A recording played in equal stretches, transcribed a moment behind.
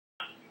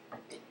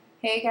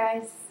Hey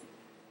guys,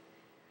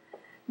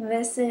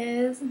 this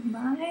is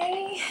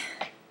my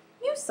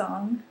new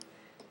song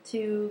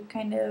to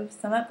kind of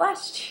sum up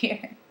last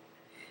year.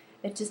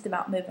 It's just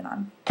about moving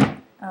on.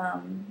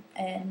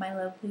 And my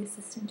lovely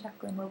assistant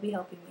Jacqueline will be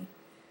helping me.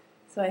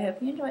 So I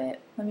hope you enjoy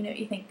it. Let me know what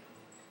you think.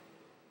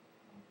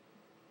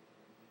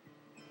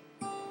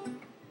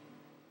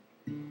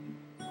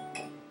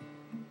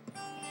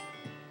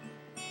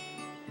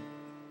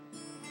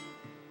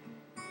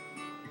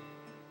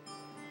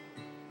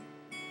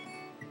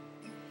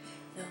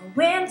 The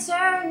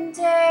winter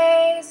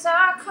days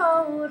are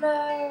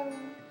colder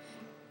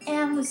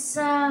and the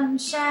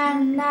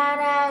sunshine not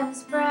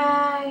as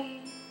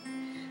bright,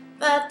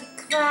 but the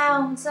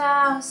clouds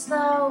are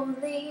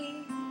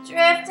slowly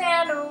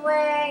drifting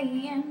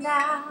away and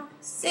I'll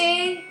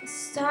see the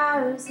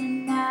stars at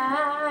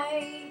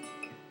night.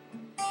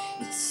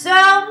 You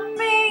told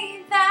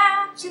me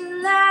that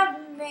you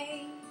loved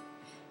me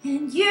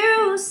and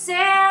you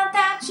said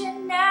that you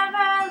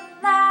never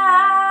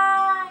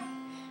lied,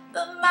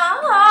 but my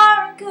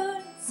heart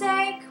couldn't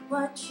take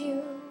what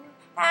you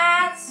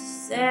had to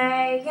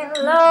say, and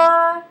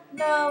Lord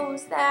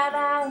knows that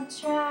I've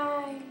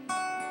tried.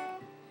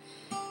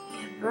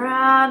 You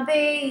brought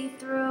me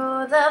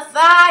through the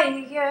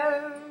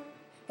fire,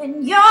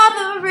 and you're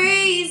the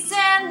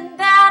reason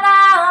that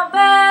I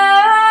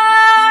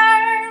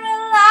burn.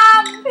 Well,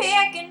 I'm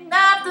picking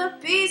up the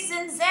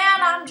pieces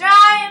and I'm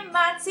drying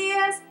my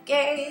tears,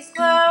 gaze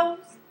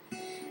closed,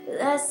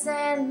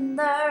 lesson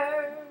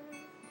learned.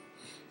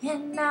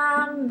 And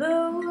I'm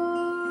moving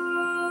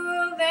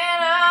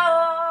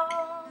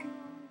on,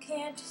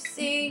 can't you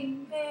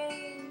see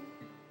me?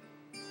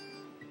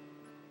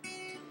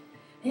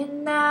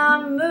 And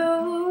I'm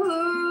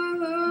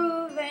moving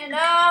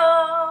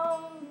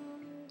on,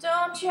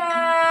 don't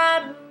try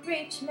to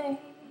reach me,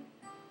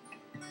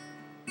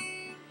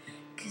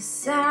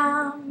 'cause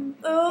I'm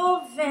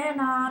moving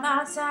on,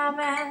 our time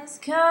has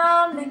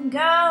come and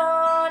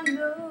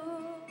gone.